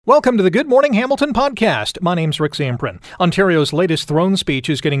Welcome to the Good Morning Hamilton podcast. My name's Rick Zamprin. Ontario's latest throne speech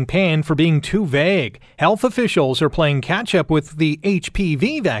is getting panned for being too vague. Health officials are playing catch-up with the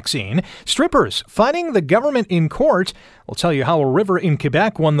HPV vaccine. Strippers fighting the government in court. We'll tell you how a river in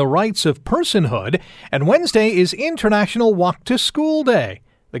Quebec won the rights of personhood. And Wednesday is International Walk to School Day.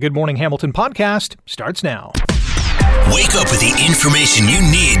 The Good Morning Hamilton podcast starts now. Wake up with the information you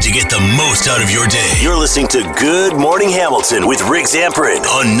need to get the most out of your day. You're listening to Good Morning Hamilton with Rick Zamprin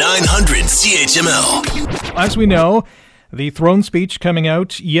on 900 CHML. As we know, the throne speech coming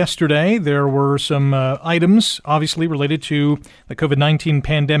out yesterday, there were some items obviously related to the COVID-19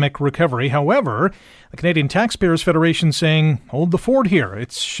 pandemic recovery. However, the Canadian Taxpayers Federation saying, hold the fort here.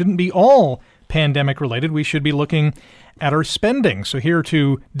 It shouldn't be all pandemic related. We should be looking at our spending. So here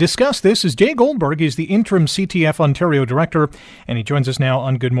to discuss this is Jay Goldberg. He's the interim CTF Ontario director, and he joins us now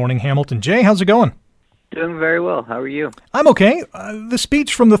on Good Morning Hamilton. Jay, how's it going? Doing very well. How are you? I'm okay. The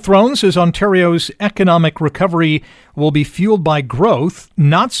speech from the throne says Ontario's economic recovery will be fueled by growth,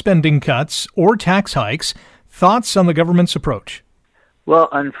 not spending cuts or tax hikes. Thoughts on the government's approach? Well,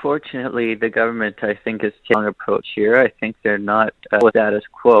 unfortunately, the government, I think, is taking an approach here. I think they're not status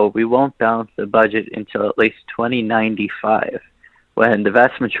quo. We won't balance the budget until at least 2095, when the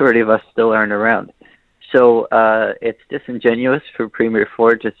vast majority of us still aren't around. So it's disingenuous for Premier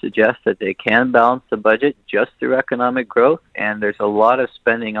Ford to suggest that they can balance the budget just through economic growth, and there's a lot of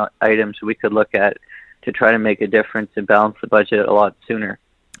spending items we could look at to try to make a difference and balance the budget a lot sooner.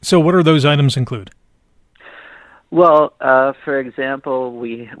 So what do those items include? Well, for example,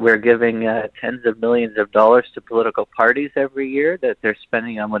 we're giving tens of millions of dollars to political parties every year that they're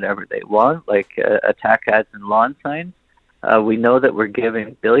spending on whatever they want, like attack ads and lawn signs. We know that we're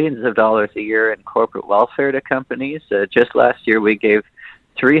giving billions of dollars a year in corporate welfare to companies. Just last year, we gave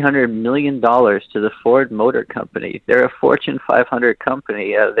 $300 million to the Ford Motor Company. They're a Fortune 500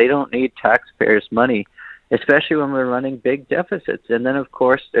 company. They don't need taxpayers' money, especially when we're running big deficits. And then, of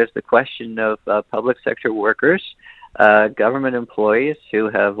course, there's the question of public sector workers, government employees who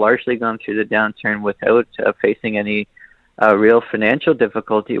have largely gone through the downturn without facing any real financial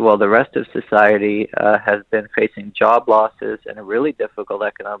difficulty, while the rest of society has been facing job losses and a really difficult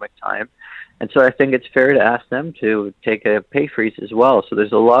economic time. And so I think it's fair to ask them to take a pay freeze as well. So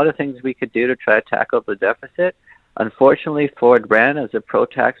there's a lot of things we could do to try to tackle the deficit. Unfortunately, Ford ran as a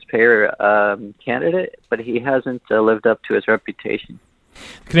pro-taxpayer candidate, but he hasn't lived up to his reputation.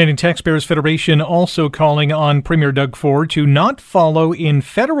 The Canadian Taxpayers Federation also calling on Premier Doug Ford to not follow in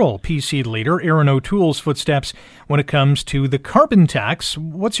federal PC leader Erin O'Toole's footsteps when it comes to the carbon tax.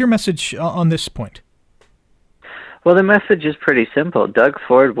 What's your message on this point? Well, the message is pretty simple. Doug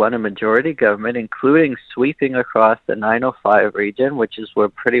Ford won a majority government, including sweeping across the 905 region, which is where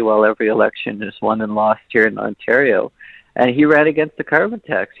pretty well every election is won and lost here in Ontario. And he ran against the carbon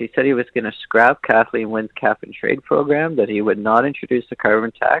tax. He said he was going to scrap Kathleen Wynne's cap-and-trade program, that he would not introduce the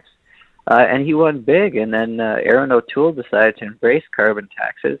carbon tax. And he won big. And then Erin O'Toole decided to embrace carbon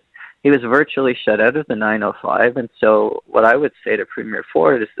taxes. He was virtually shut out of the 905. And so what I would say to Premier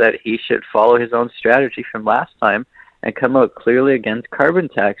Ford is that he should follow his own strategy from last time and come out clearly against carbon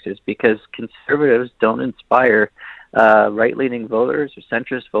taxes, because conservatives don't inspire right-leaning voters or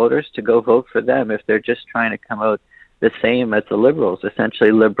centrist voters to go vote for them if they're just trying to come out the same as the Liberals,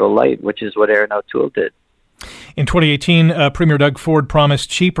 essentially liberal light, which is what Erin O'Toole did. In 2018, Premier Doug Ford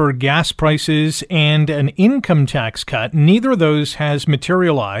promised cheaper gas prices and an income tax cut. Neither of those has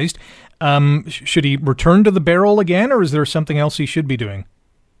materialized. Should he return to the barrel again, or is there something else he should be doing?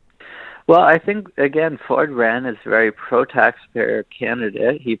 Well, I think, again, Ford ran as a very pro-taxpayer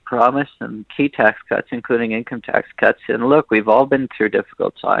candidate. He promised some key tax cuts, including income tax cuts. And look, we've all been through a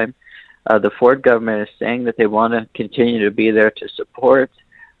difficult time. The Ford government is saying that they want to continue to be there to support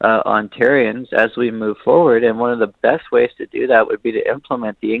Ontarians as we move forward. And one of the best ways to do that would be to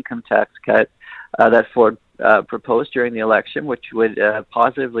implement the income tax cut that Ford proposed during the election, which would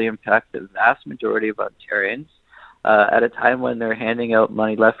positively impact the vast majority of Ontarians. At a time when they're handing out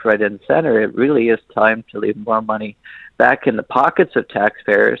money left, right, and center, it really is time to leave more money back in the pockets of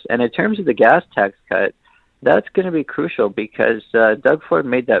taxpayers. And in terms of the gas tax cut, that's going to be crucial, because Doug Ford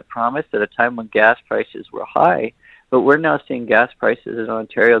made that promise at a time when gas prices were high, but we're now seeing gas prices in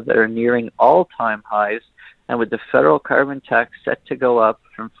Ontario that are nearing all-time highs, and with the federal carbon tax set to go up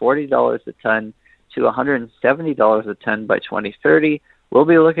from $40 a ton to $170 a ton by 2030, we'll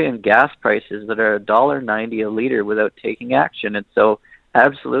be looking at gas prices that are $1.90 a liter without taking action. And so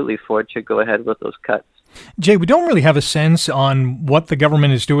absolutely Ford should go ahead with those cuts. Jay, we don't really have a sense on what the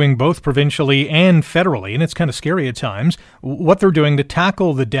government is doing both provincially and federally, and it's kind of scary at times, what they're doing to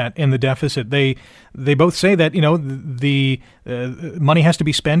tackle the debt and the deficit. They both say that, the money has to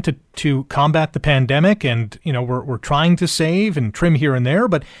be spent to combat the pandemic, and, we're trying to save and trim here and there,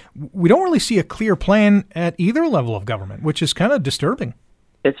 but we don't really see a clear plan at either level of government, which is kind of disturbing.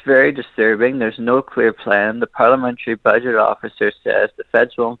 It's very disturbing. There's no clear plan. The Parliamentary Budget Officer says the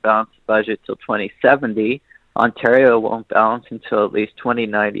feds won't balance the budget till 2070. Ontario won't balance until at least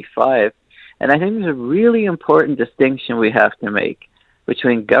 2095. And I think there's a really important distinction we have to make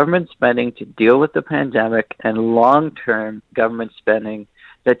between government spending to deal with the pandemic and long-term government spending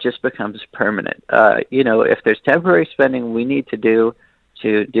that just becomes permanent. If there's temporary spending we need to do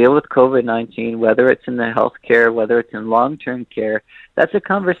to deal with COVID-19, whether it's in the healthcare, whether it's in long-term care, that's a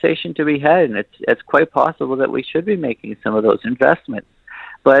conversation to be had, and it's quite possible that we should be making some of those investments.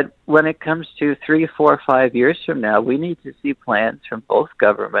 But when it comes to 3, 4, 5 years from now, we need to see plans from both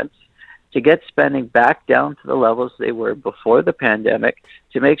governments to get spending back down to the levels they were before the pandemic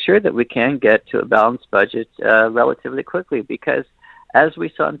to make sure that we can get to a balanced budget relatively quickly. Because as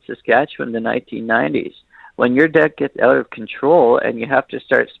we saw in Saskatchewan in the 1990s, when your debt gets out of control and you have to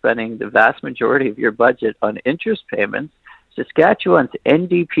start spending the vast majority of your budget on interest payments, Saskatchewan's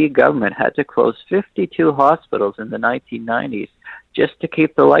NDP government had to close 52 hospitals in the 1990s just to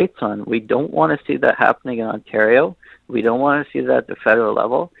keep the lights on. We don't want to see that happening in Ontario. We don't want to see that at the federal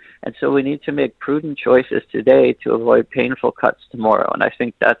level. And so we need to make prudent choices today to avoid painful cuts tomorrow. And I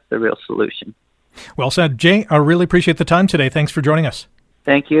think that's the real solution. Well said. Jay, I really appreciate the time today. Thanks for joining us.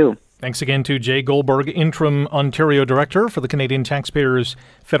 Thank you. Thanks again to Jay Goldberg, Interim Ontario Director for the Canadian Taxpayers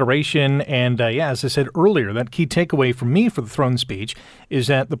Federation. And as I said earlier, that key takeaway from me for the throne speech is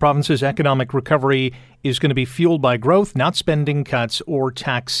that the province's economic recovery is going to be fueled by growth, not spending cuts or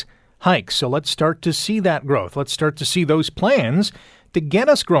tax hikes. So let's start to see that growth. Let's start to see those plans to get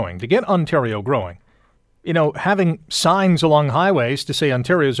us growing, to get Ontario growing. Having signs along highways to say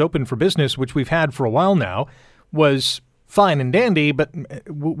Ontario's open for business, which we've had for a while now, was fine and dandy, but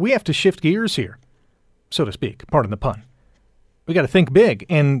we have to shift gears here, so to speak. Pardon the pun. We got to think big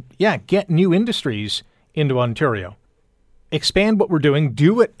and, get new industries into Ontario. Expand what we're doing.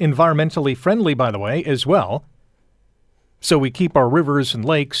 Do it environmentally friendly, by the way, as well, so we keep our rivers and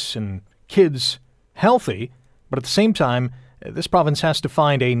lakes and kids healthy. But at the same time, this province has to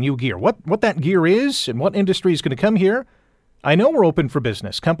find a new gear. What that gear is and what industry is going to come here, I know we're open for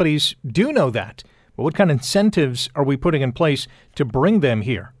business. Companies do know that. But what kind of incentives are we putting in place to bring them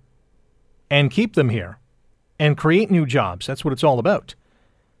here and keep them here and create new jobs? That's what it's all about.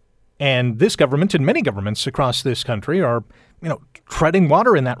 And this government and many governments across this country are, treading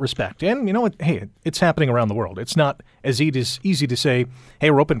water in that respect. And hey, it's happening around the world. It's not as easy to say, hey,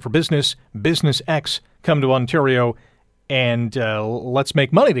 we're open for business. Business X, come to Ontario and let's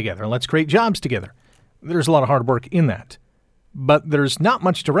make money together. Let's create jobs together. There's a lot of hard work in that. But there's not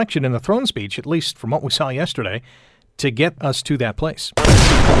much direction in the throne speech, at least from what we saw yesterday, to get us to that place.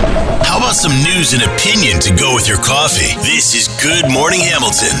 How about some news and opinion to go with your coffee? This is Good Morning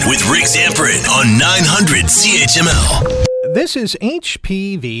Hamilton with Rick Zamperin on 900 CHML. This is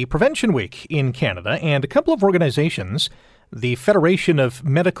HPV Prevention Week in Canada, and a couple of organizations, the Federation of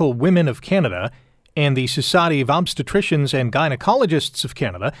Medical Women of Canada and the Society of Obstetricians and Gynecologists of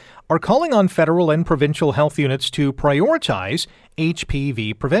Canada, are calling on federal and provincial health units to prioritize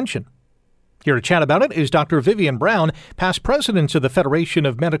HPV prevention. Here to chat about it is Dr. Vivian Brown, past president of the Federation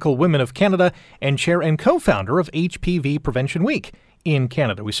of Medical Women of Canada and chair and co-founder of HPV Prevention Week in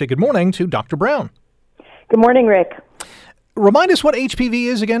Canada. We say good morning to Dr. Brown. Good morning, Rick. Remind us what HPV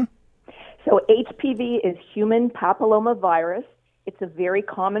is again. So HPV is human papillomavirus. It's a very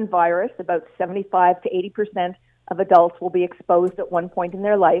common virus. About 75 to 80% of adults will be exposed at one point in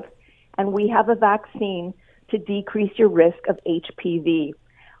their life. And we have a vaccine to decrease your risk of HPV.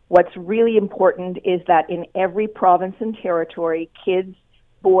 What's really important is that in every province and territory, kids,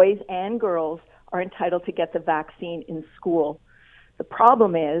 boys and girls are entitled to get the vaccine in school. The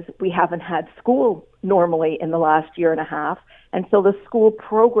problem is we haven't had school normally in the last year and a half, and so the school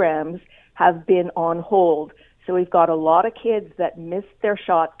programs have been on hold. So we've got a lot of kids that missed their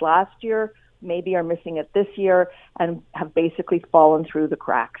shots last year, maybe are missing it this year, and have basically fallen through the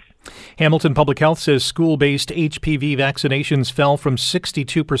cracks. Hamilton Public Health says school-based HPV vaccinations fell from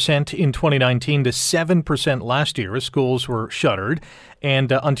 62% in 2019 to 7% last year as schools were shuttered.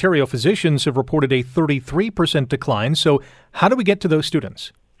 And Ontario physicians have reported a 33% decline. So how do we get to those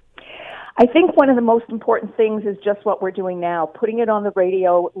students? I think one of the most important things is just what we're doing now, putting it on the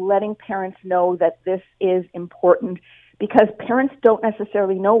radio, letting parents know that this is important, because parents don't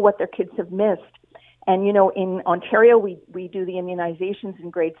necessarily know what their kids have missed. And, in Ontario, we do the immunizations in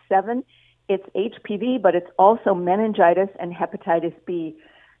grade 7. It's HPV, but it's also meningitis and hepatitis B.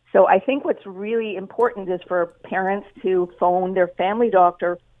 So I think what's really important is for parents to phone their family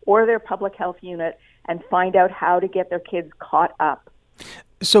doctor or their public health unit and find out how to get their kids caught up.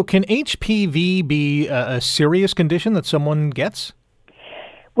 So can HPV be a serious condition that someone gets?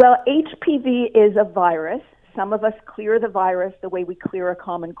 Well, HPV is a virus. Some of us clear the virus the way we clear a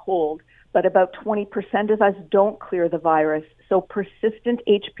common cold, but about 20% of us don't clear the virus. So persistent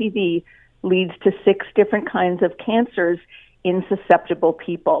HPV leads to 6 different kinds of cancers in susceptible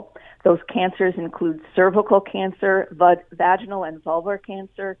people. Those cancers include cervical cancer, vaginal and vulvar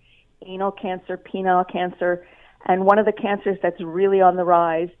cancer, anal cancer, penile cancer, and one of the cancers that's really on the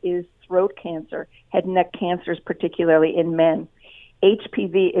rise is throat cancer, head and neck cancers, particularly in men.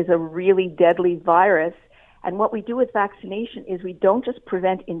 HPV is a really deadly virus, and what we do with vaccination is we don't just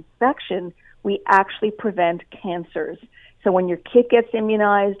prevent infection, we actually prevent cancers. So when your kid gets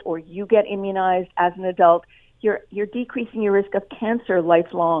immunized or you get immunized as an adult, you're decreasing your risk of cancer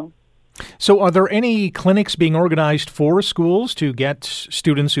lifelong. So are there any clinics being organized for schools to get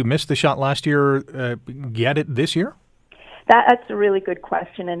students who missed the shot last year get it this year? That's a really good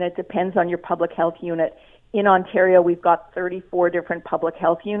question, and it depends on your public health unit. In Ontario, we've got 34 different public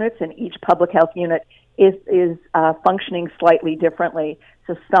health units, and each public health unit is functioning slightly differently.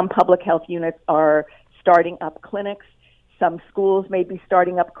 So some public health units are starting up clinics. Some schools may be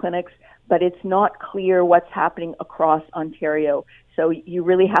starting up clinics, but it's not clear what's happening across Ontario. So you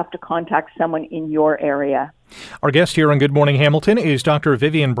really have to contact someone in your area. Our guest here on Good Morning Hamilton is Dr.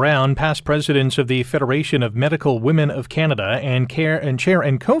 Vivian Brown, past president of the Federation of Medical Women of Canada and chair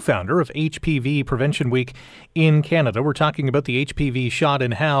and co-founder of HPV Prevention Week in Canada. We're talking about the HPV shot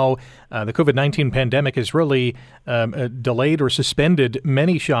and how the COVID-19 pandemic has really delayed or suspended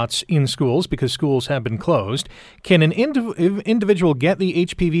many shots in schools because schools have been closed. Can an individual get the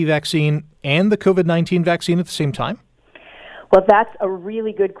HPV vaccine and the COVID-19 vaccine at the same time? Well, that's a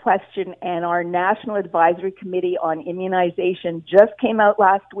really good question, and our National Advisory Committee on Immunization just came out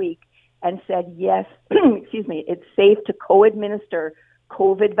last week and said, yes, it's safe to co-administer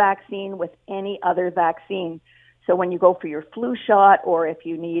COVID vaccine with any other vaccine. So when you go for your flu shot, or if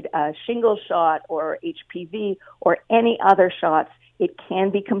you need a shingle shot or HPV or any other shots, it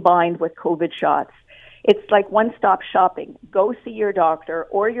can be combined with COVID shots. It's like one-stop shopping. Go see your doctor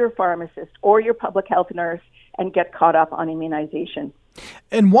or your pharmacist or your public health nurse and get caught up on immunization.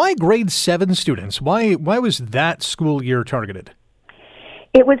 And why grade 7 students? Why was that school year targeted?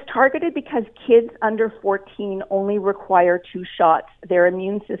 It was targeted because kids under 14 only require 2 shots. Their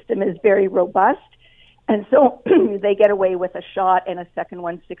immune system is very robust, and so they get away with a shot and a second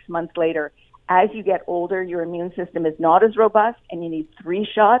one 6 months later. As you get older, your immune system is not as robust, and you need 3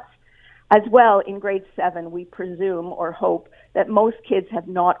 shots. As well, in grade 7, we presume or hope that most kids have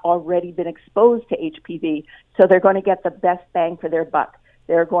not already been exposed to HPV, so they're going to get the best bang for their buck.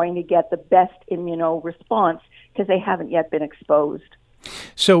 They're going to get the best immunoresponse because they haven't yet been exposed.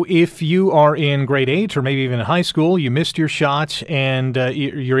 So if you are in grade 8 or maybe even in high school, you missed your shot and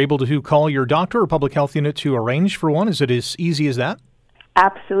you're able to call your doctor or public health unit to arrange for one, is it as easy as that?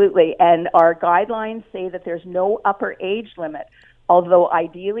 Absolutely, and our guidelines say that there's no upper age limit. Although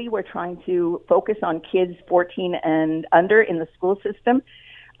ideally we're trying to focus on kids 14 and under in the school system,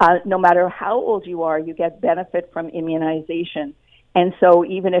 no matter how old you are, you get benefit from immunization. And so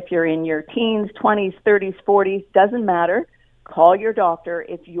even if you're in your teens, 20s, 30s, 40s, doesn't matter, call your doctor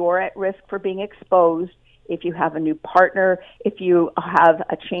if you're at risk for being exposed, if you have a new partner, if you have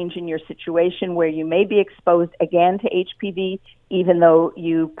a change in your situation where you may be exposed again to HPV, even though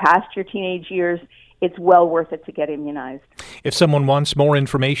you passed your teenage years. It's well worth it to get immunized. If someone wants more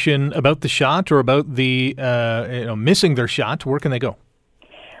information about the shot or about the missing their shot, where can they go?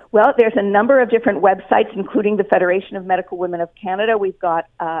 Well, there's a number of different websites, including the Federation of Medical Women of Canada. We've got,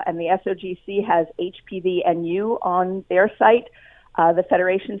 and the SOGC has HPV-NU on their site. The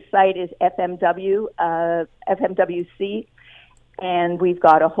Federation's site is FMWC, and we've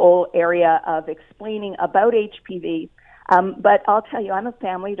got a whole area of explaining about HPV. But I'll tell you, I'm a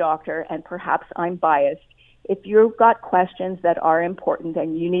family doctor, and perhaps I'm biased. If you've got questions that are important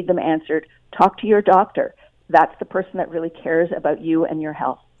and you need them answered, talk to your doctor. That's the person that really cares about you and your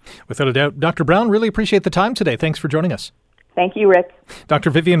health. Without a doubt. Dr. Brown, really appreciate the time today. Thanks for joining us. Thank you, Rick. Dr.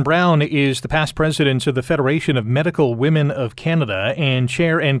 Vivian Brown is the past president of the Federation of Medical Women of Canada and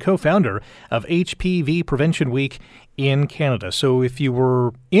chair and co-founder of HPV Prevention Week in Canada. So if you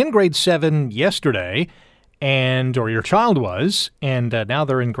were in grade 7 yesterday, or your child was, and now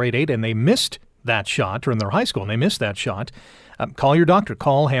they're in grade 8 and they missed that shot, or in their high school and they missed that shot, call your doctor,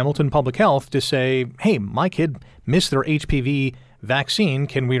 call Hamilton Public Health to say, hey, my kid missed their HPV vaccine.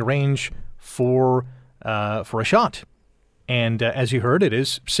 Can we arrange for a shot? And as you heard, it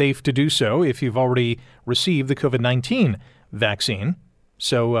is safe to do so if you've already received the COVID-19 vaccine.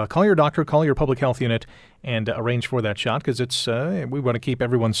 So call your doctor, call your public health unit, and arrange for that shot, because we want to keep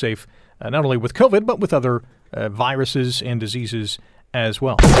everyone safe, not only with COVID, but with other viruses and diseases as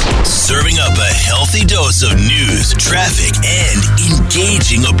well. Serving up a healthy dose of news, traffic, and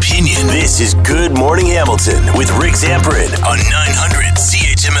engaging opinion. This is Good Morning Hamilton with Rick Zamperin on 900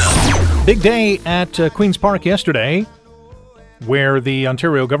 CHML. Big day at Queen's Park yesterday, where the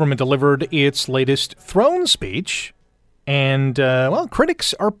Ontario government delivered its latest throne speech. And,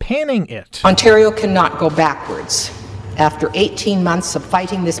 critics are panning it. Ontario cannot go backwards. After 18 months of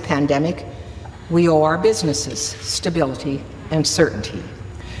fighting this pandemic, we owe our businesses stability and certainty.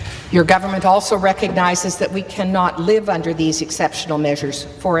 Your government also recognizes that we cannot live under these exceptional measures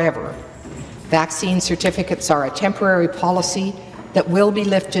forever. Vaccine certificates are a temporary policy that will be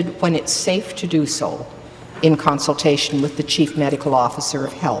lifted when it's safe to do so, in consultation with the Chief Medical Officer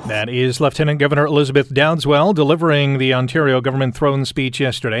of Health. That is Lieutenant Governor Elizabeth Dowdeswell delivering the Ontario government throne speech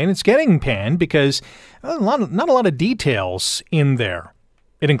yesterday, and it's getting panned because not a lot of details in there.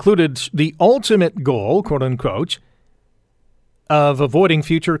 It included the ultimate goal, quote unquote, of avoiding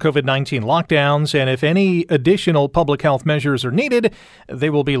future COVID-19 lockdowns, and if any additional public health measures are needed, they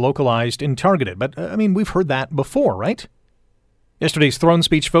will be localized and targeted. But, we've heard that before, right? Yesterday's throne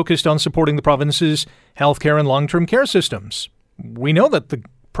speech focused on supporting the province's healthcare and long-term care systems. We know that the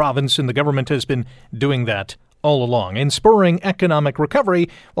province and the government has been doing that all along and spurring economic recovery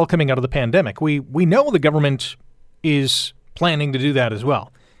while coming out of the pandemic. We know the government is planning to do that as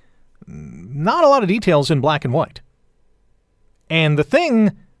well. Not a lot of details in black and white. And the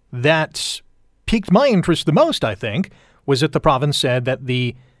thing that piqued my interest the most, I think, was that the province said that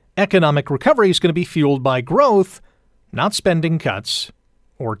the economic recovery is going to be fueled by growth, not spending cuts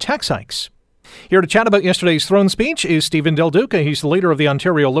or tax hikes. Here to chat about yesterday's throne speech is Stephen Del Duca. He's the leader of the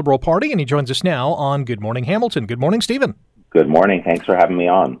Ontario Liberal Party, and he joins us now on Good Morning Hamilton. Good morning, Stephen. Good morning. Thanks for having me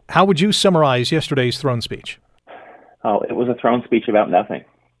on. How would you summarize yesterday's throne speech? Oh, it was a throne speech about nothing.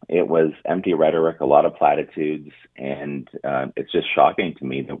 It was empty rhetoric, a lot of platitudes, and it's just shocking to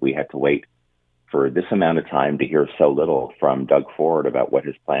me that we had to wait for this amount of time to hear so little from Doug Ford about what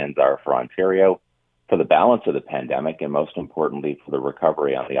his plans are for Ontario, for the balance of the pandemic, and most importantly, for the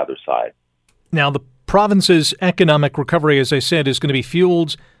recovery on the other side. Now, the province's economic recovery, as I said, is going to be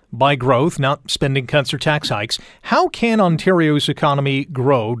fueled by growth, not spending cuts or tax hikes. How can Ontario's economy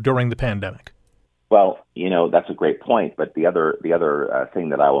grow during the pandemic? Well, that's a great point. But the other thing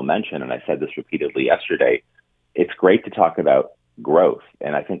that I will mention, and I said this repeatedly yesterday, it's great to talk about growth,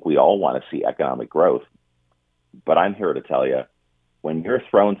 and I think we all want to see economic growth. But I'm here to tell you, when your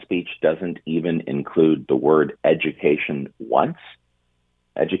throne speech doesn't even include the word education once,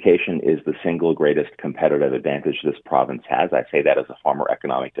 education is the single greatest competitive advantage this province has. I say that as a former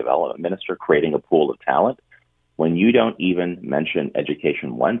economic development minister, creating a pool of talent. When you don't even mention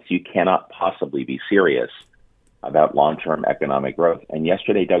education once, you cannot possibly be serious about long-term economic growth. And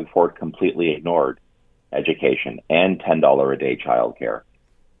yesterday, Doug Ford completely ignored education and $10 a day childcare.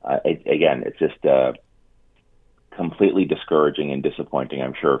 It's just completely discouraging and disappointing,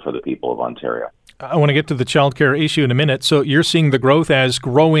 I'm sure, for the people of Ontario. I want to get to the childcare issue in a minute. So you're seeing the growth as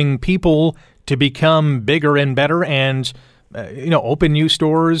growing people to become bigger and better and open new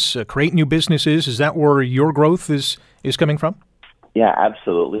stores, create new businesses. Is that where your growth is coming from? Yeah,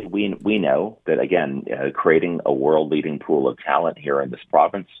 absolutely. We know that, again, creating a world-leading pool of talent here in this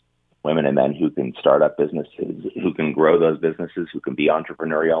province, women and men who can start up businesses, who can grow those businesses, who can be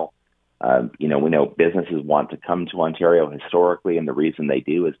entrepreneurial. We know businesses want to come to Ontario historically, and the reason they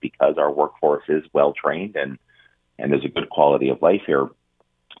do is because our workforce is well-trained and there's a good quality of life here.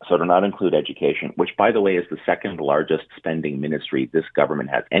 So to not include education, which, by the way, is the second largest spending ministry this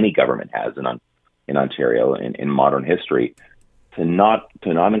government has, any government has in Ontario in modern history, to not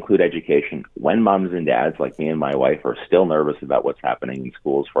include education when moms and dads like me and my wife are still nervous about what's happening in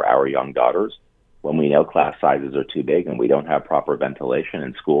schools for our young daughters, when we know class sizes are too big and we don't have proper ventilation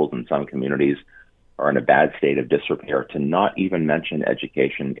and schools in some communities are in a bad state of disrepair, to not even mention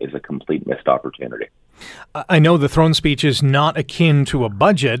education is a complete missed opportunity. I know the throne speech is not akin to a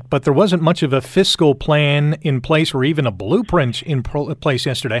budget, but there wasn't much of a fiscal plan in place or even a blueprint in place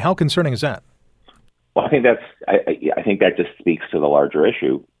yesterday. How concerning is that? Well, I think that just speaks to the larger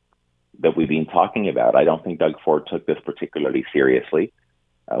issue that we've been talking about. I don't think Doug Ford took this particularly seriously.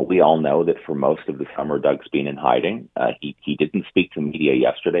 We all know that for most of the summer, Doug's been in hiding. He didn't speak to media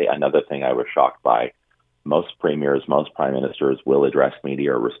yesterday. Another thing I was shocked by most premiers, most prime ministers will address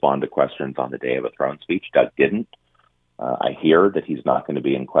media or respond to questions on the day of a throne speech. Doug didn't. I hear that he's not going to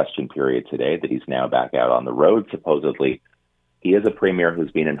be in question period today, that he's now back out on the road, supposedly. He is a premier who's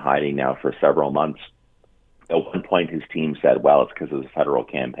been in hiding now for several months. At one point, his team said, well, it's because of the federal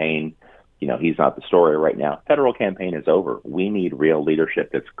campaign. He's not the story right now. Federal campaign is over. We need real leadership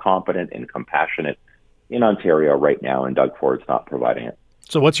that's competent and compassionate in Ontario right now, and Doug Ford's not providing it.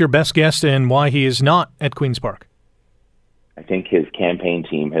 So what's your best guess and why he is not at Queen's Park? I think his campaign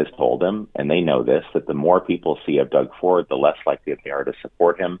team has told him, and they know this, that the more people see of Doug Ford, the less likely they are to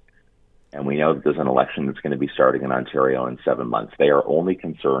support him. And we know that there's an election that's going to be starting in Ontario in 7 months. They are only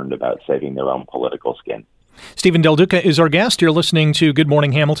concerned about saving their own political skin. Stephen Del Duca is our guest. You're listening to Good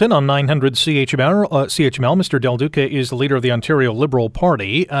Morning Hamilton on 900 CHML. Mr. Del Duca is the leader of the Ontario Liberal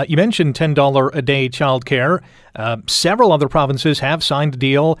Party. You mentioned $10 a day childcare. Several other provinces have signed a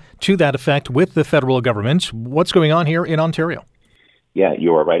deal to that effect with the federal government. What's going on here in Ontario? Yeah,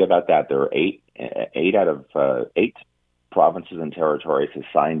 you are right about that. There are eight out of 8 provinces and territories have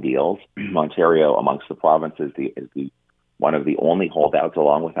signed deals. Ontario, amongst the provinces, is one of the only holdouts,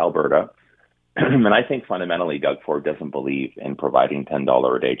 along with Alberta. And I think fundamentally Doug Ford doesn't believe in providing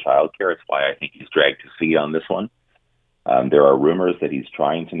 $10 a day childcare. It's why I think he's dragged his feet on this one. There are rumors that he's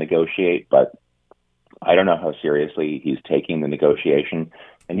trying to negotiate, but I don't know how seriously he's taking the negotiation.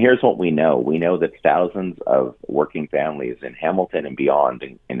 And here's what we know. We know that thousands of working families in Hamilton and beyond,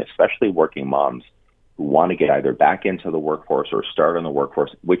 and especially working moms who want to get either back into the workforce or start on the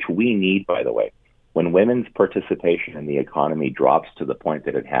workforce, which we need, by the way. When women's participation in the economy drops to the point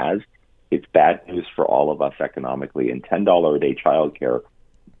that it has, it's bad news for all of us economically, and $10 a day childcare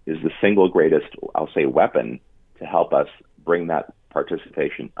is the single greatest, I'll say, weapon to help us bring that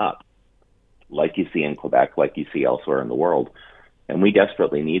participation up, like you see in Quebec, like you see elsewhere in the world. And we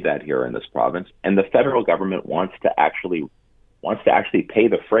desperately need that here in this province. And the federal government wants to actually pay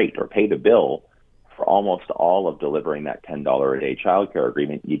the freight or pay the bill for almost all of delivering that $10 a day childcare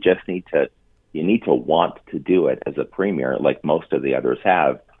agreement. You need to want to do it as a premier, like most of the others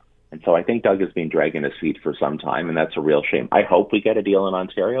have. And so I think Doug has been dragging his feet for some time, and that's a real shame. I hope we get a deal in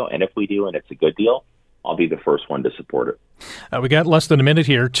Ontario, and if we do and it's a good deal, I'll be the first one to support it. We got less than a minute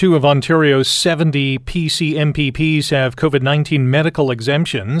here. 2 of Ontario's 70 PC MPPs have COVID-19 medical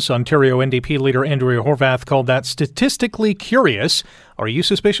exemptions. Ontario NDP leader Andrea Horwath called that statistically curious. Are you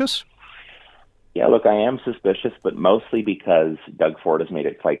suspicious? Yeah, look, I am suspicious, but mostly because Doug Ford has made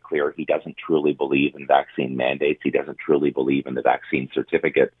it quite clear he doesn't truly believe in vaccine mandates. He doesn't truly believe in the vaccine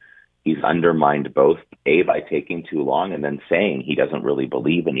certificate. He's undermined both, A, by taking too long, and then saying he doesn't really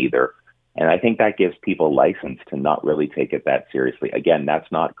believe in either. And I think that gives people license to not really take it that seriously. Again,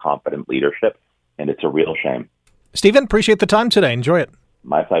 that's not competent leadership, and it's a real shame. Stephen, appreciate the time today. Enjoy it.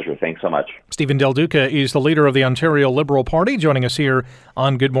 My pleasure. Thanks so much. Stephen Del Duca is the leader of the Ontario Liberal Party, joining us here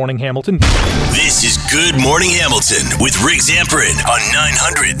on Good Morning Hamilton. This is Good Morning Hamilton with Rick Zamperin on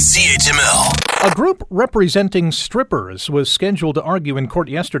 900 CHML. A group representing strippers was scheduled to argue in court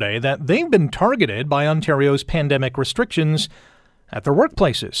yesterday that they've been targeted by Ontario's pandemic restrictions at their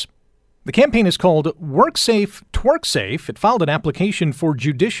workplaces. The campaign is called WorkSafe, TwerkSafe. It filed an application for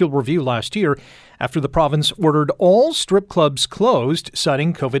judicial review last year after the province ordered all strip clubs closed,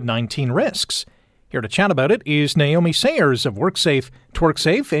 citing COVID-19 risks. Here to chat about it is Naomi Sayers of WorkSafe,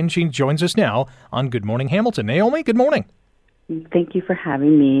 TwerkSafe, and she joins us now on Good Morning Hamilton. Naomi, good morning. Thank you for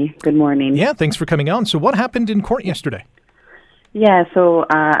having me. Good morning. Yeah, thanks for coming on. So what happened in court yesterday? Yeah, so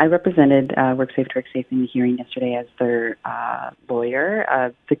I represented WorkSafe, TwerkSafe in the hearing yesterday as their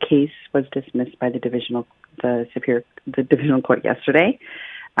lawyer. The case was dismissed by the divisional court yesterday.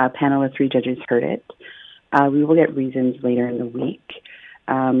 A panel of 3 judges heard it. We will get reasons later in the week.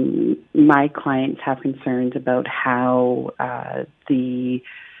 My clients have concerns about how the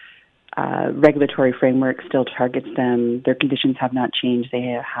regulatory framework still targets them. Their conditions have not changed.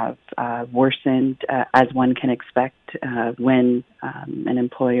 They have worsened, as one can expect when an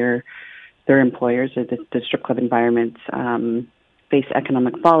employer, their employers, or the strip club environments face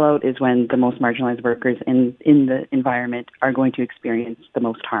economic fallout, is when the most marginalized workers in the environment are going to experience the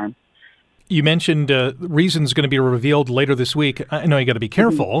most harm. You mentioned reasons going to be revealed later this week. I know you got to be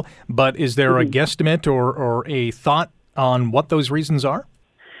careful, but is there a guesstimate or a thought on what those reasons are?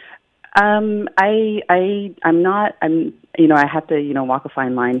 I have to, walk a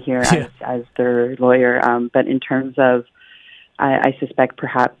fine line here as their lawyer. But in terms of, I suspect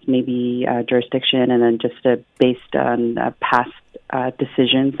perhaps maybe jurisdiction, and then just based on past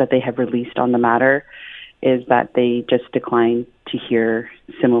decisions that they have released on the matter, is that they just declined to hear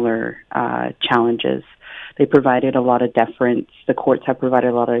similar challenges. They provided a lot of deference. The courts have provided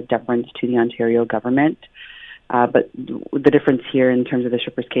a lot of deference to the Ontario government. But the difference here in terms of the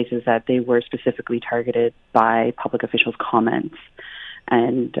strippers case is that they were specifically targeted by public officials' comments.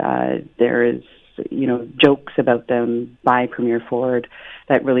 And there is, jokes about them by Premier Ford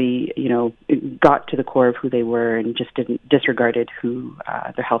that really, got to the core of who they were and just disregarded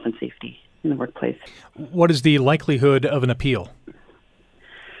their health and safety in the workplace. What is the likelihood of an appeal?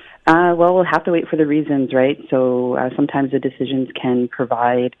 Well, we'll have to wait for the reasons, right? So sometimes the decisions can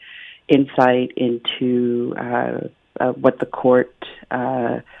provide insight into what the court,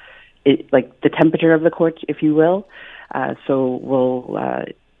 like the temperature of the court, if you will. So we'll,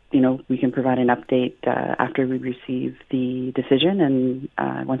 we can provide an update after we receive the decision and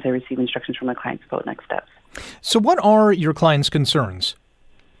once I receive instructions from my clients about next steps. So what are your clients' concerns?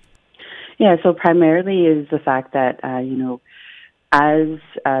 Yeah, so primarily is the fact that, as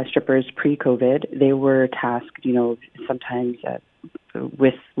strippers pre-COVID, they were tasked, sometimes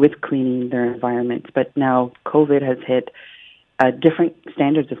with cleaning their environments. But now COVID has hit, different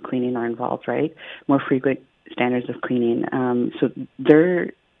standards of cleaning are involved, right? More frequent standards of cleaning. So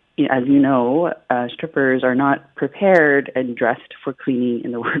they're, as you know, strippers are not prepared and dressed for cleaning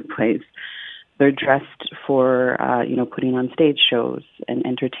in the workplace. They're dressed for, putting on stage shows and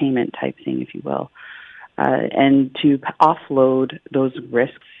entertainment type thing, if you will. And to offload those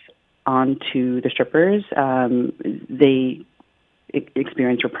risks onto the strippers, they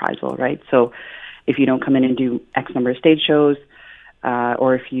experience reprisal, right? So if you don't come in and do X number of stage shows,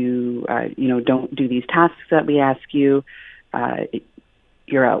 or if you, don't do these tasks that we ask you,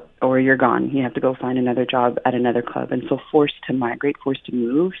 you're out or you're gone. You have to go find another job at another club. And so forced to migrate, forced to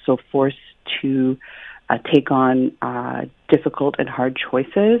move, so forced to take on difficult and hard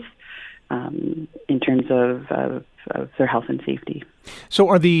choices in terms of their health and safety. So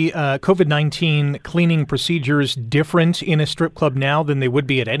are the COVID-19 cleaning procedures different in a strip club now than they would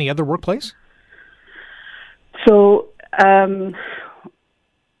be at any other workplace? So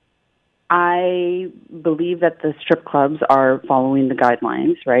I believe that the strip clubs are following the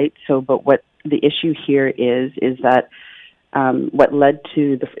guidelines, right? So, but what the issue here is that what led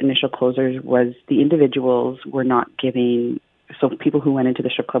to the initial closures was the individuals were not giving, so people who went into the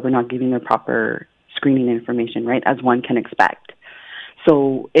strip club were not giving their proper screening information, right, as one can expect.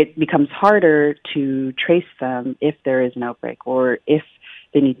 So it becomes harder to trace them if there is an outbreak or if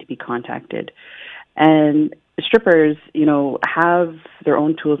they need to be contacted. And strippers, have their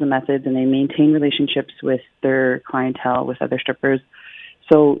own tools and methods, and they maintain relationships with their clientele, with other strippers.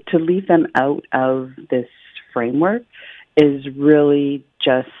 So to leave them out of this framework is really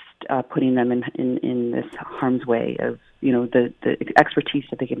just putting them in this harm's way of, the expertise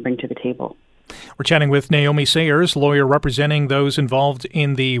that they can bring to the table. We're chatting with Naomi Sayers, lawyer representing those involved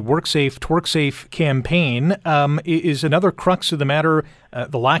in the WorkSafe, TwerkSafe campaign. Is another crux of the matter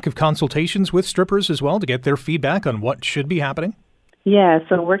the lack of consultations with strippers as well to get their feedback on what should be happening? Yeah,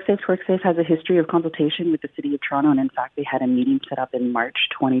 so WorkSafe, TwerkSafe has a history of consultation with the City of Toronto, and in fact, they had a meeting set up in March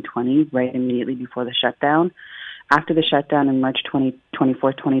 2020, right immediately before the shutdown. After the shutdown in March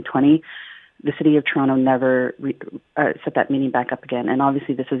 24, 2020, the City of Toronto never set that meeting back up again. And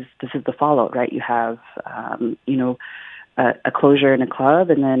obviously this is the fallout, right? You have, a closure in a club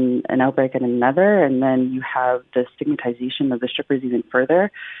and then an outbreak in another, and then you have the stigmatization of the strippers even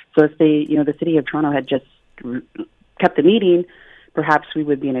further. So if they, the City of Toronto had just kept the meeting, perhaps we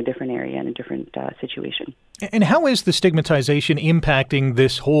would be in a different area, in a different situation. And how is the stigmatization impacting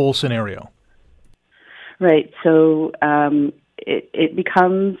this whole scenario? Right. So it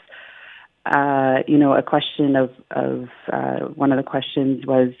becomes, a question of one of the questions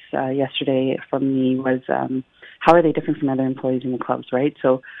was yesterday from me was, how are they different from other employees in the clubs, right?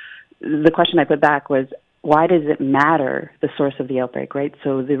 So the question I put back was, why does it matter the source of the outbreak, right?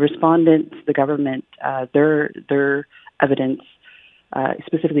 So the respondents, the government, their evidence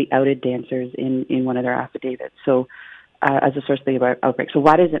specifically outed dancers in one of their affidavits. So as a source of the outbreak. So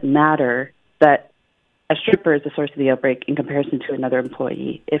why does it matter that a stripper is the source of the outbreak in comparison to another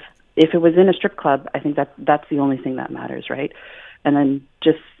employee? If it was in a strip club, I think that's the only thing that matters, right? And then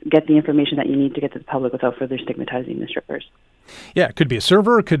just get the information that you need to get to the public without further stigmatizing the strippers. Yeah, it could be a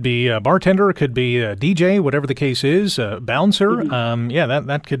server, it could be a bartender, it could be a DJ, whatever the case is, a bouncer. Mm-hmm.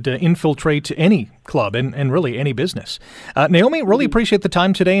 That could infiltrate any club and really any business. Naomi, really appreciate the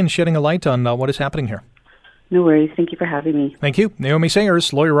time today and shedding a light on what is happening here. No worries. Thank you for having me. Thank you. Naomi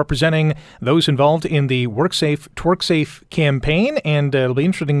Sayers, lawyer representing those involved in the WorkSafe, TwerkSafe campaign. And it'll be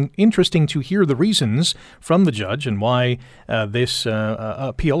interesting to hear the reasons from the judge and why this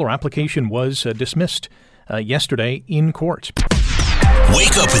appeal or application was dismissed yesterday in court.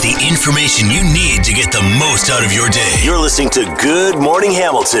 Wake up with the information you need to get the most out of your day. You're listening to Good Morning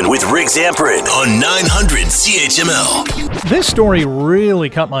Hamilton with Rick Zamperin on 900 CHML. This story really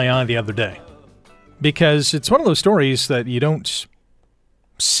caught my eye the other day because it's one of those stories that you don't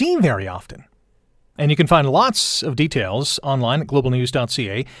see very often. And you can find lots of details online at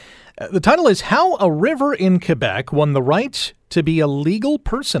globalnews.ca. The title is How a River in Quebec Won the Right to be a Legal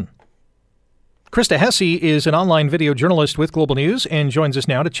Person. Krista Hesse is an online video journalist with Global News and joins us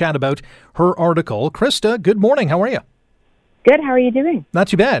now to chat about her article. Krista, good morning. How are you? Good. How are you doing? Not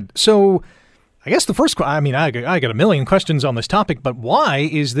too bad. So I guess the first, I got a million questions on this topic, but why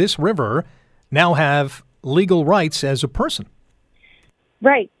is this river now have legal rights as a person?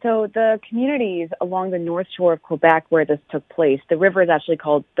 Right. So the communities along the north shore of Quebec where this took place, the river is actually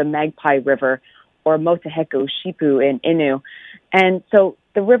called the Magpie River or Motaheko Shipu in Innu. And so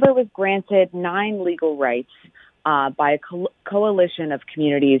the river was granted 9 legal rights by a coalition of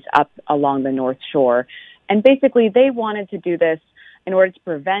communities up along the north shore. And basically they wanted to do this in order to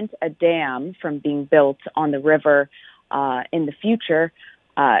prevent a dam from being built on the river in the future.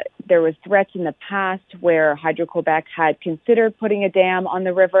 There was threats in the past where Hydro-Quebec had considered putting a dam on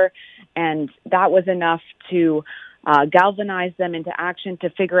the river, and that was enough to galvanize them into action to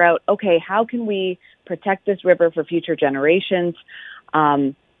figure out, okay, how can we protect this river for future generations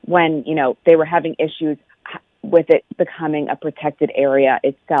when, they were having issues with it becoming a protected area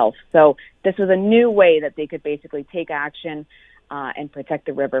itself. So this was a new way that they could basically take action and protect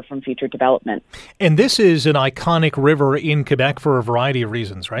the river from future development. And this is an iconic river in Quebec for a variety of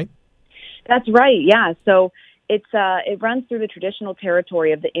reasons, right? That's right, yeah. So it runs through the traditional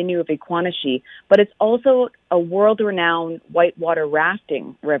territory of the Innu of Equanashi, but it's also a world-renowned whitewater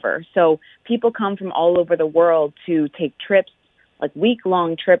rafting river. So people come from all over the world to take trips, like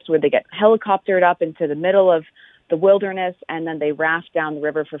week-long trips where they get helicoptered up into the middle of the wilderness, and then they raft down the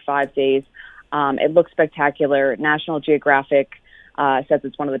river for 5 days. It looks spectacular. National Geographic says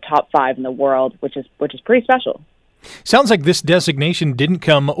it's one of the top 5 in the world, which is pretty special. Sounds like this designation didn't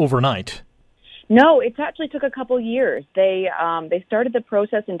come overnight. No, it actually took a couple years. They started the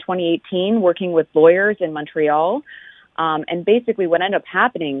process in 2018, working with lawyers in Montreal, and basically what ended up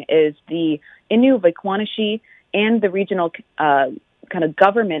happening is the Innu of Equanashi and the regional kind of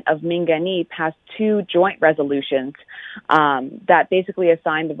government of Mingani passed 2 joint resolutions that basically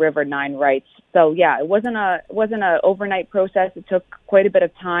assigned the river 9 rights. So yeah, it wasn't a overnight process. It took quite a bit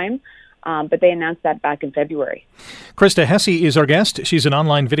of time, but they announced that back in February. Krista Hesse is our guest. She's an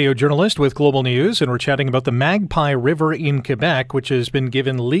online video journalist with Global News, and we're chatting about the Magpie River in Quebec, which has been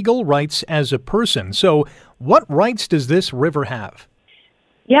given legal rights as a person. So what rights does this river have?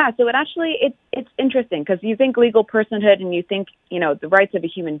 Yeah, so it's interesting because you think legal personhood and you think, the rights of a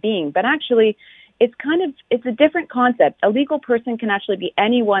human being, but actually it's a different concept. A legal person can actually be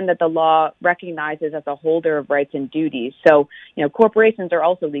anyone that the law recognizes as a holder of rights and duties. So, corporations are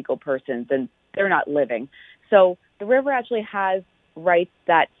also legal persons and they're not living. So the river actually has rights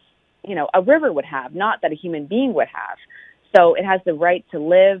that, a river would have, not that a human being would have. So it has the right to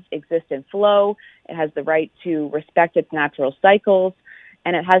live, exist, and flow. It has the right to respect its natural cycles.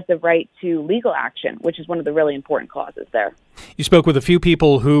 And it has the right to legal action, which is one of the really important clauses there. You spoke with a few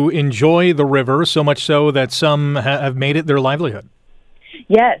people who enjoy the river, so much so that some have made it their livelihood.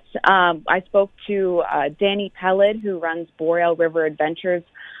 Yes. I spoke to Danny Pellet, who runs Boreal River Adventures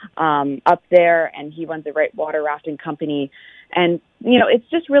up there, and he runs a whitewater rafting company. And, it's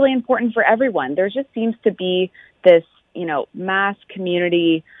just really important for everyone. There just seems to be this, mass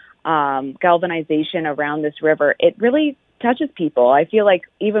community galvanization around this river. It really touches people. I feel like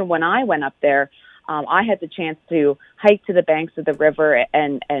even when I went up there, I had the chance to hike to the banks of the river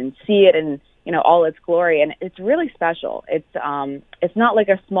and see it in all its glory, and it's really special. It's not like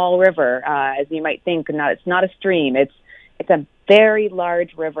a small river as you might think. It's not a stream. It's a very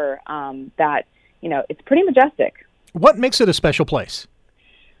large river that it's pretty majestic. What makes it a special place?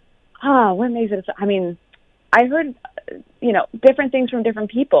 What makes it? I heard different things from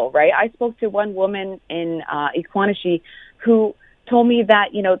different people. Right. I spoke to one woman in Equanashi who told me that,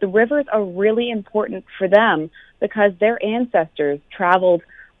 the rivers are really important for them because their ancestors traveled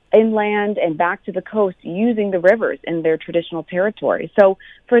inland and back to the coast using the rivers in their traditional territory. So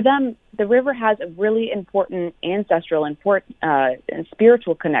for them, the river has a really important ancestral and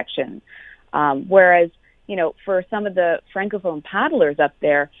spiritual connection. Whereas, for some of the Francophone paddlers up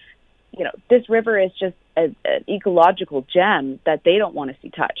there, this river is just an ecological gem that they don't want to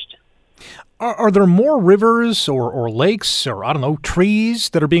see touched. Are there more rivers or lakes or, trees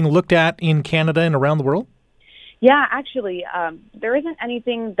that are being looked at in Canada and around the world? Yeah, actually, there isn't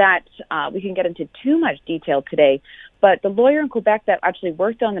anything that we can get into too much detail today, but the lawyer in Quebec that actually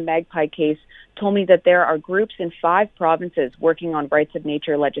worked on the Magpie case told me that there are groups in 5 provinces working on rights of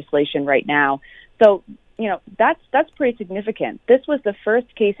nature legislation right now. So, that's pretty significant. This was the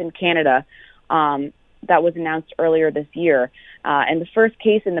first case in Canada that was announced earlier this year, and the first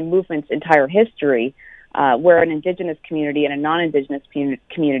case in the movement's entire history where an Indigenous community and a non-Indigenous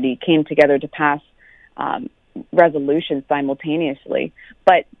community came together to pass resolutions simultaneously.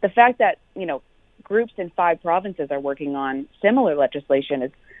 But the fact that, groups in 5 provinces are working on similar legislation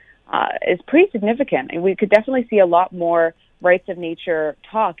is pretty significant. And we could definitely see a lot more rights of nature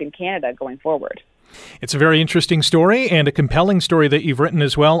talk in Canada going forward. It's a very interesting story and a compelling story that you've written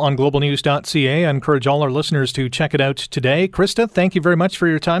as well on globalnews.ca. I encourage all our listeners to check it out today. Krista, thank you very much for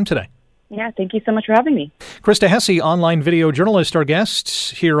your time today. Yeah, thank you so much for having me. Krista Hesse, online video journalist, our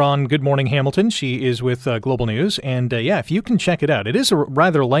guest here on Good Morning Hamilton. She is with Global News. And if you can check it out, it is a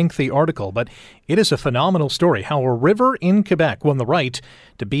rather lengthy article, but it is a phenomenal story. How a river in Quebec won the right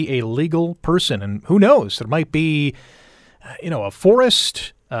to be a legal person. And who knows, there might be, a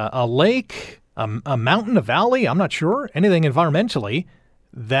forest, a lake, a mountain, a valley, I'm not sure, anything environmentally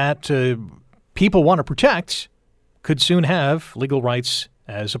that people want to protect could soon have legal rights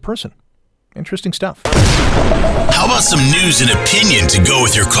as a person. Interesting stuff. How about some news and opinion to go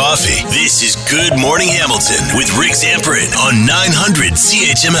with your coffee? This is Good Morning Hamilton with Rick Zamperin on 900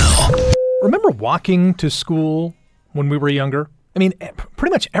 CHML. Remember walking to school when we were younger? I mean,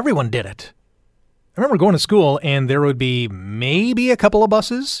 pretty much everyone did it. I remember going to school and there would be maybe a couple of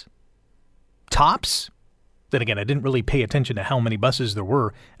buses, tops. Then again, I didn't really pay attention to how many buses there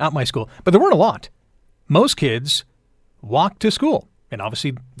were at my school, but there weren't a lot. Most kids walked to school and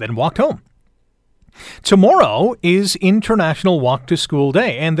obviously then walked home. Tomorrow is International Walk to School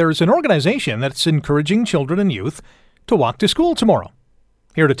Day, and there's an organization that's encouraging children and youth to walk to school tomorrow.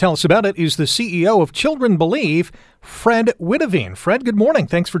 Here to tell us about it is the CEO of Children Believe, Fred Witteveen. Fred, good morning.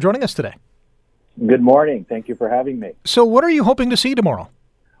 Thanks for joining us today. Good morning. Thank you for having me. So what are you hoping to see tomorrow?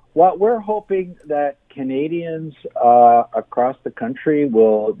 Well, we're hoping that Canadians across the country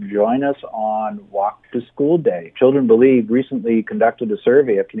will join us on Walk to School Day. Children Believe recently conducted a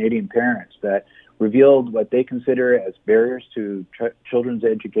survey of Canadian parents that revealed what they consider as barriers to children's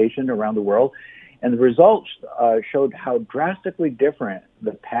education around the world. And the results showed how drastically different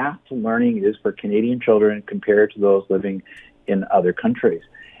the path to learning is for Canadian children compared to those living in other countries.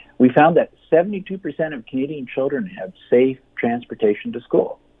 We found that 72% of Canadian children have safe transportation to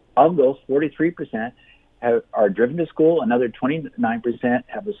school. Of those, 43% are driven to school. Another 29%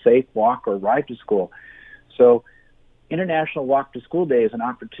 have a safe walk or ride to school. So International Walk to School Day is an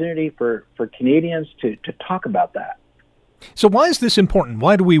opportunity for Canadians to talk about that. So why is this important?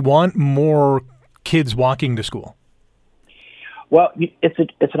 Why do we want more kids walking to school? Well,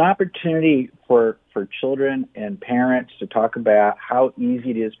 it's an opportunity for children and parents to talk about how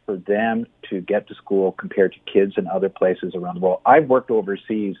easy it is for them to get to school compared to kids in other places around the world. I've worked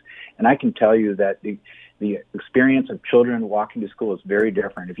overseas, and I can tell you that the experience of children walking to school is very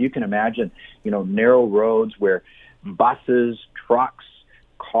different. If you can imagine, narrow roads where buses, trucks,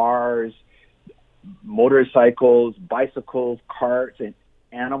 cars, motorcycles, bicycles, carts, and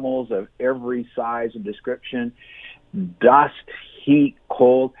animals of every size and description, dust, heat,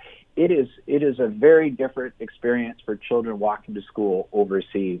 cold. It is a very different experience for children walking to school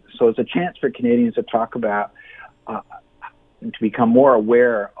overseas. So it's a chance for Canadians to talk about, to become more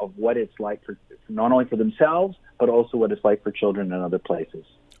aware of what it's like for not only for themselves, but also what it's like for children in other places.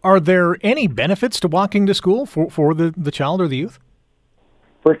 Are there any benefits to walking to school for the child or the youth?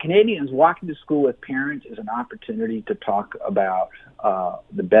 For Canadians, walking to school with parents is an opportunity to talk about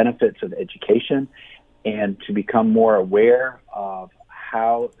the benefits of education and to become more aware of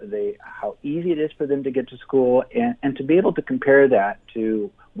how easy it is for them to get to school and to be able to compare that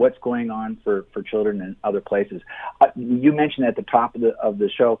to what's going on for children in other places. You mentioned at the top of the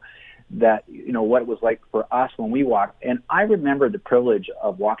show that, what it was like for us when we walked. And I remember the privilege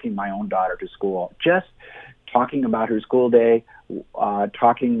of walking my own daughter to school, just talking about her school day,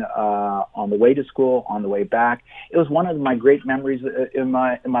 talking on the way to school, on the way back. It was one of my great memories in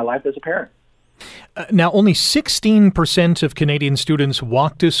my life as a parent. Now, only 16% of Canadian students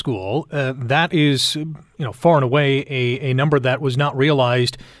walk to school. That is, far and away a number that was not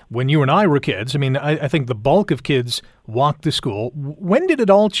realized when you and I were kids. I mean, I think the bulk of kids walk to school. When did it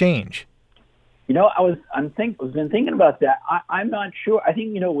all change? I've been thinking about that. I'm not sure. I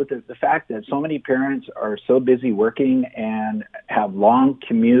think, with the fact that so many parents are so busy working and have long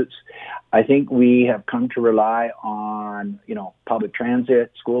commutes, I think we have come to rely on, public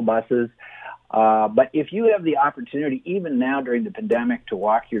transit, school buses. But if you have the opportunity, even now during the pandemic, to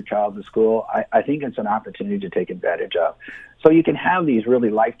walk your child to school, I think it's an opportunity to take advantage of. So you can have these really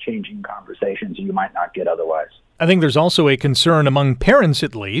life-changing conversations you might not get otherwise. I think there's also a concern among parents,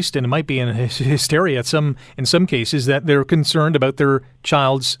 at least, and it might be in hysteria in some cases, that they're concerned about their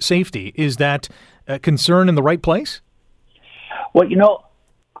child's safety. Is that a concern in the right place? Well,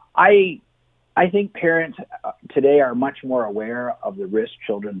 I think parents today are much more aware of the risk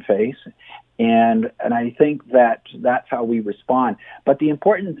children face, and I think that's how we respond. But the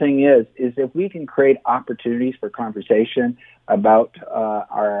important thing is if we can create opportunities for conversation about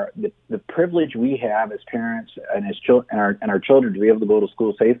the privilege we have as parents and our children to be able to go to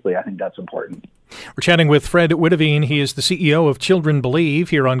school safely, I think that's important. We're chatting with Fred Witteveen. He is the CEO of Children Believe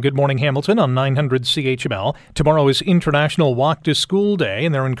here on Good Morning Hamilton on 900 CHML. Tomorrow is International Walk to School Day,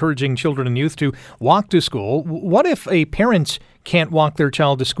 and they're encouraging children and youth to walk to school. What if a parent can't walk their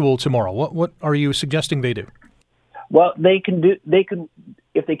child to school tomorrow? What are you suggesting they do? Well,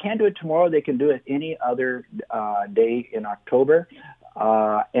 if they can't do it tomorrow, they can do it any other day in October.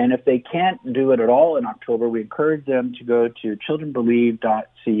 And if they can't do it at all in October, we encourage them to go to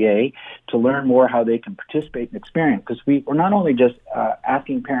childrenbelieve.ca to learn more how they can participate and experience. Because we're not only just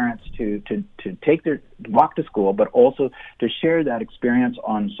asking parents to take their walk to school, but also to share that experience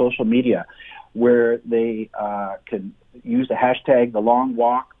on social media, where they can use the hashtag the long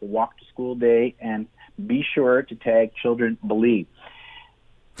walk, the walk to school day, and be sure to tag Children Believe.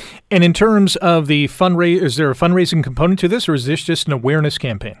 And in terms of the is there a fundraising component to this, or is this just an awareness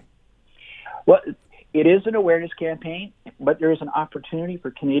campaign? Well, it is an awareness campaign, but there is an opportunity for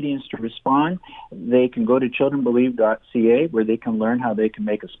Canadians to respond. They can go to childrenbelieve.ca, where they can learn how they can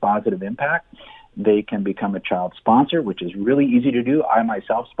make a positive impact. They can become a child sponsor, which is really easy to do. I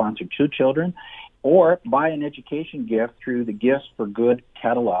myself sponsored 2 children. Or buy an education gift through the Gifts for Good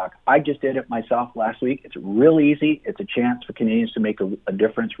catalog. I just did it myself last week. It's really easy. It's a chance for Canadians to make a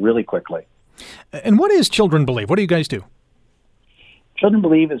difference really quickly. And what is Children Believe? What do you guys do? Children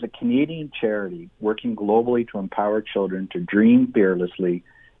Believe is a Canadian charity working globally to empower children to dream fearlessly,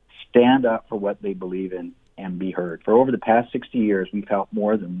 stand up for what they believe in, and be heard. For over the past 60 years, we've helped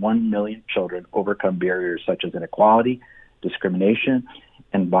more than 1 million children overcome barriers such as inequality, discrimination,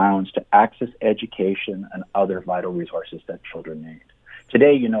 and violence to access education and other vital resources that children need.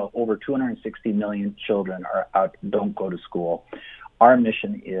 Today, over 260 million children don't go to school. Our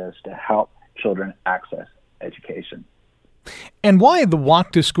mission is to help children access education. And why the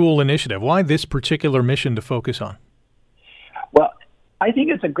Walk to School initiative? Why this particular mission to focus on? Well, I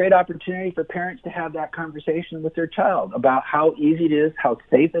think it's a great opportunity for parents to have that conversation with their child about how easy it is, how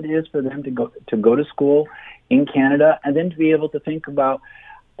safe it is for them to go to school in Canada, and then to be able to think about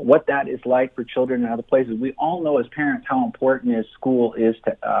what that is like for children in other places. We all know as parents how important school is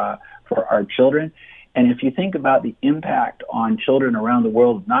for our children. And if you think about the impact on children around the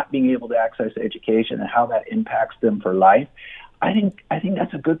world not being able to access education and how that impacts them for life, I think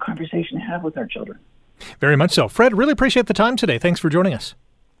that's a good conversation to have with our children. Very much so. Fred, really appreciate the time today. Thanks for joining us.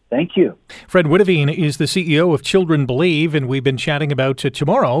 Thank you. Fred Witteveen is the CEO of Children Believe, and we've been chatting about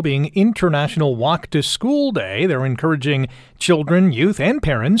tomorrow being International Walk to School Day. They're encouraging children, youth, and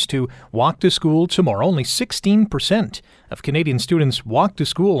parents to walk to school tomorrow. Only 16% of Canadian students walk to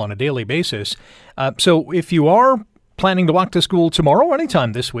school on a daily basis. So if you are planning to walk to school tomorrow or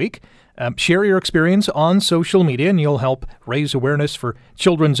anytime this week, share your experience on social media, and you'll help raise awareness for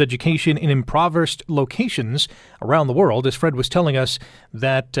children's education in impoverished locations around the world. As Fred was telling us,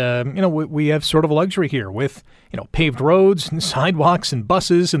 that we have sort of a luxury here with paved roads and sidewalks and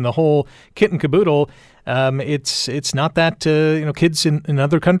buses and the whole kit and caboodle. It's not that kids in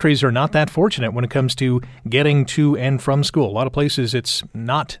other countries are not that fortunate when it comes to getting to and from school. A lot of places it's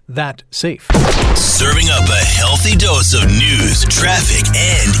not that safe. Serving up a healthy dose of news, traffic,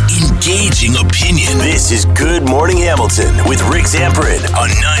 and engaging opinion. This is Good Morning Hamilton with Rick Zamperin on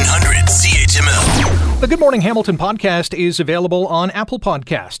 900 CHML. The Good Morning Hamilton podcast is available on Apple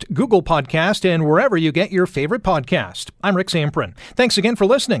Podcast, Google Podcast, and wherever you get your favorite podcast. I'm Rick Zamperin. Thanks again for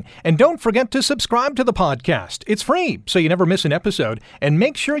listening. And don't forget to subscribe to the podcast. It's free, so you never miss an episode. And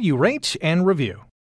make sure you rate and review.